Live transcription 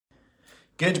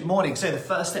Good morning. So the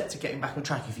first step to getting back on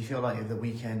track, if you feel like over the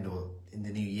weekend or in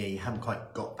the new year you haven't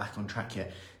quite got back on track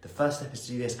yet, the first step is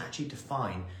to do this, actually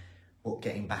define what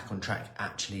getting back on track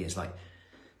actually is like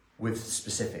with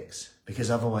specifics. Because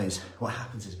otherwise what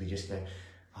happens is we just go,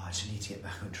 oh, I just need to get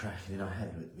back on track. And in our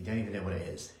head, we don't even know what it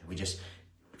is. We just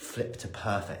flip to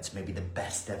perfect, maybe the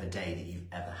best ever day that you've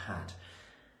ever had.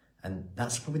 And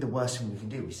that's probably the worst thing we can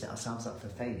do. We set ourselves up for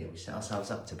failure. We set ourselves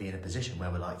up to be in a position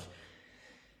where we're like,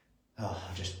 oh,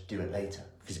 I'll just do it later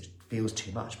because it feels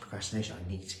too much. Procrastination, I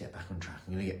need to get back on track.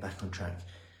 I'm going to get back on track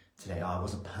today. Oh, I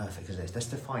wasn't perfect as this. Let's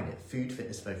define it. Food,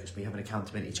 fitness, focus. We have an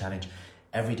accountability challenge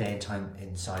every day in time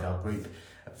inside our group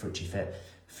at Fruci Fit.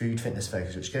 Food, fitness,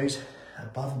 focus, which goes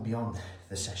above and beyond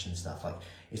the session stuff. Like,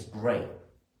 it's great,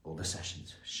 all the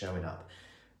sessions, showing up.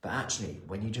 But actually,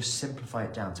 when you just simplify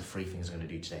it down to 3 things I'm going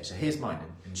to do today. So here's mine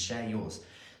and share yours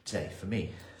today. For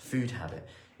me, food habit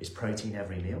is protein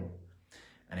every meal.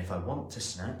 And if I want to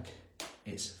snack,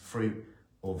 it's fruit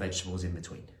or vegetables in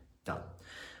between. Done.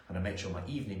 I'm gonna make sure my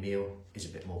evening meal is a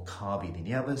bit more carby than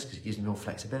the others because it gives me more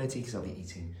flexibility because I'll be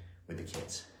eating with the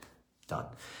kids. Done.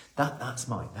 That's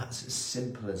mine. That's as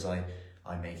simple as I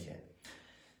make it.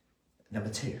 Number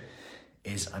 2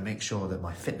 is I make sure that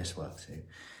my fitness works too.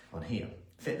 On here,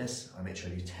 fitness, I make sure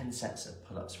I do 10 sets of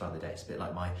pull-ups throughout the day. It's a bit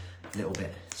like my little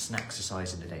bit snack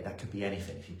exercise in the day. That could be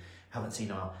anything. If you haven't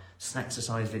seen our snack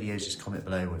exercise videos, just comment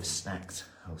below with snacked.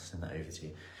 I'll send that over to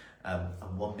you. A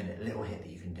 1 minute little hit that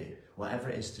you can do. Whatever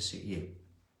it is to suit you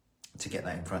to get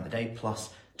that in throughout the day, plus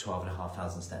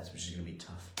 12,500 steps, which is going to be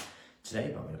tough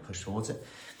today, but I'm going to push towards it.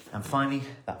 And finally,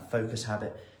 that focus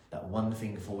habit, that one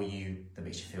thing for you that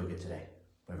makes you feel good today,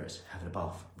 whether it's having a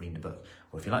bath, reading a book,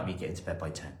 or if you like me, get into bed by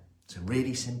 10. So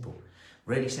really simple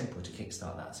to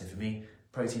kickstart that. So for me,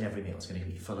 protein every meal is going to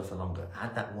be fuller for longer.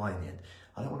 Add that why in the end.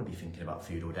 I don't want to be thinking about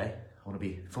food all day. I want to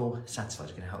be full, satisfied.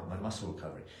 It's going to help my muscle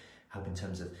recovery, help in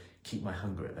terms of keep my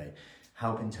hunger at bay,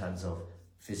 help in terms of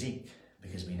physique,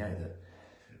 because we know that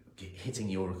hitting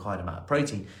your required amount of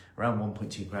protein, around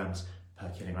 1.2 grams per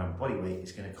kilogram of body weight,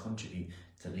 is going to contribute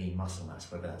to lean muscle mass,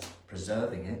 whether that's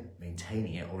preserving it,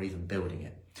 maintaining it, or even building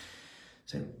it.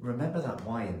 So remember that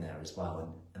why in there as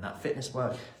well. And that fitness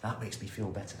work, that makes me feel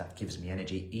better. That gives me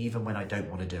energy, even when I don't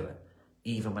want to do it.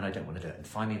 And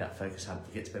finally, that focus habit,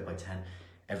 you get to bed by 10,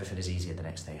 everything is easier the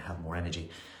next day, you have more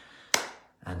energy.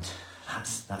 And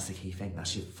that's the key thing.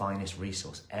 That's your finest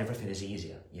resource. Everything is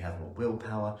easier. You have more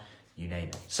willpower, you name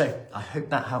it. So I hope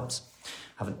that helps.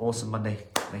 Have an awesome Monday.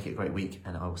 Make it a great week.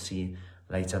 And I will see you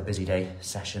later. Busy day,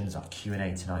 sessions, our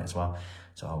Q&A tonight as well.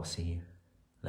 So I will see you